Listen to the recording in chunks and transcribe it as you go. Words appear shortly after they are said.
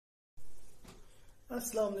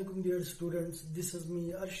Assalamu alaikum dear students, this is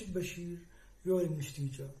me Arshid Bashir, your English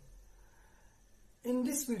teacher. In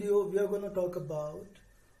this video we are going to talk about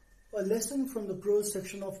a lesson from the prose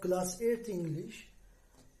section of class 8th English,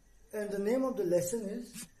 and the name of the lesson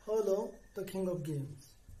is Polo, the King of Games.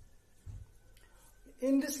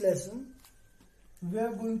 In this lesson we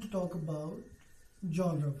are going to talk about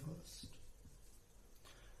genre first.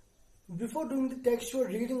 Before doing the textual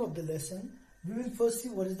reading of the lesson, we will first see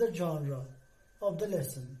what is the genre of the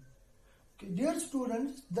lesson. Okay, dear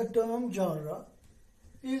students, the term genre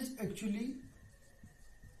is actually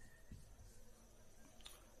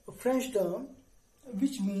a French term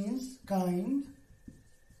which means kind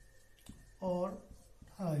or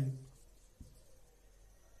type.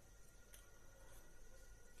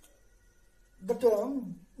 The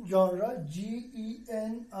term genre,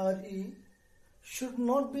 G-E-N-R-E, should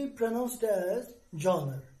not be pronounced as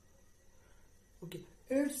genre. Okay,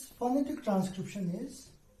 its phonetic transcription is,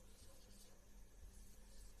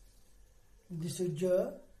 this is J,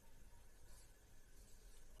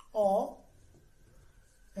 O,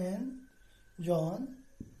 N, John,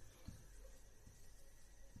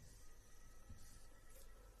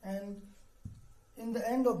 and in the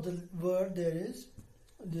end of the word there is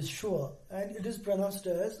this schwa, and it is pronounced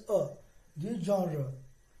as a. This genre.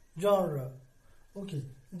 Okay,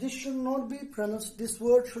 this should not be pronounced. This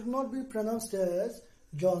word should not be pronounced as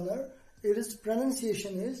genre. Its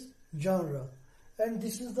pronunciation is genre, and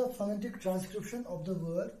this is the phonetic transcription of the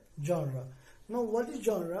word genre. Now, what is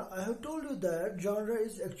genre? I have told you that genre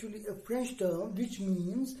is actually a French term which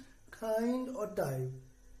means kind or type.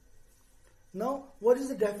 Now, what is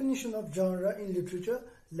the definition of genre in literature?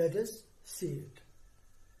 Let us see it.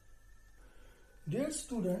 Dear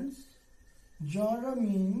students, genre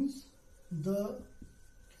means the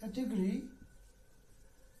category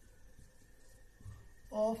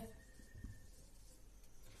of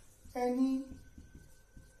any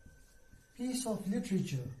piece of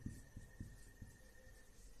literature.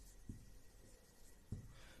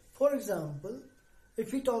 For example,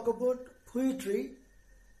 if we talk about poetry,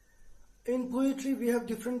 in poetry we have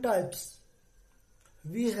different types.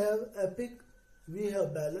 We have epic, we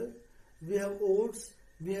have ballad, we have odes,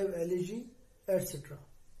 we have elegy, etc.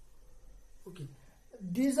 Okay,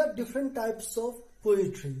 these are different types of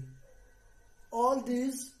poetry. All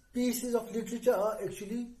these pieces of literature are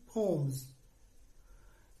actually poems.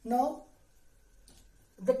 Now,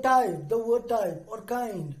 the type, the word type or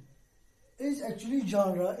kind is actually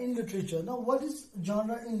genre in literature. Now, what is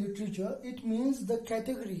genre in literature? It means the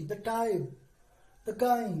category, the type, the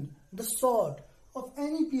kind, the sort of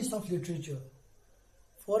any piece of literature.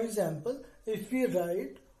 For example, if we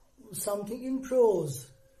write something in prose,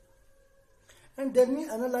 and then we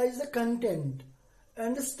analyze the content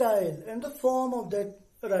and the style and the form of that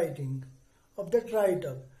writing, of that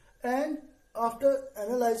write-up, and after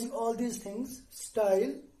analyzing all these things,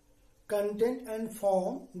 style, content and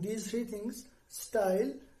form, these three things,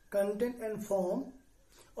 style, content and form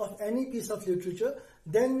of any piece of literature,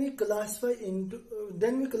 then we classify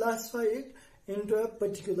it into a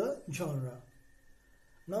particular genre.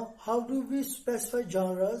 Now, how do we specify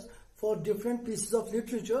genres for different pieces of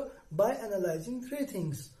literature? By analyzing three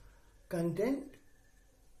things: content,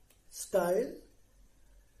 style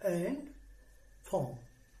and form.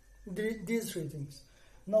 These three things.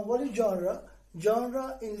 Now, what is genre?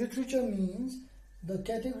 Genre in literature means the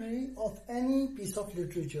category of any piece of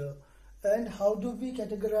literature. And how do we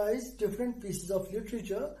categorize different pieces of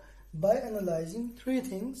literature? By analyzing three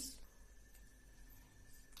things.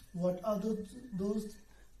 What are those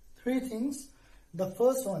three things? The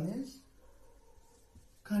first one is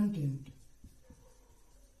content,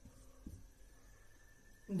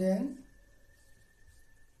 then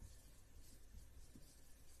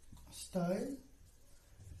style,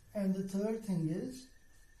 and the third thing is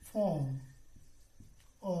form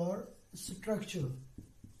or structure.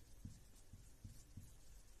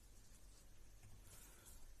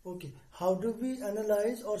 Okay, how do we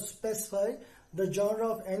analyze or specify the genre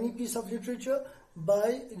of any piece of literature?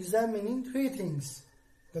 By examining three things: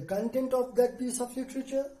 the content of that piece of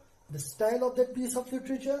literature, the style of that piece of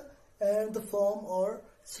literature, and the form or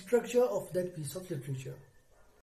structure of that piece of literature.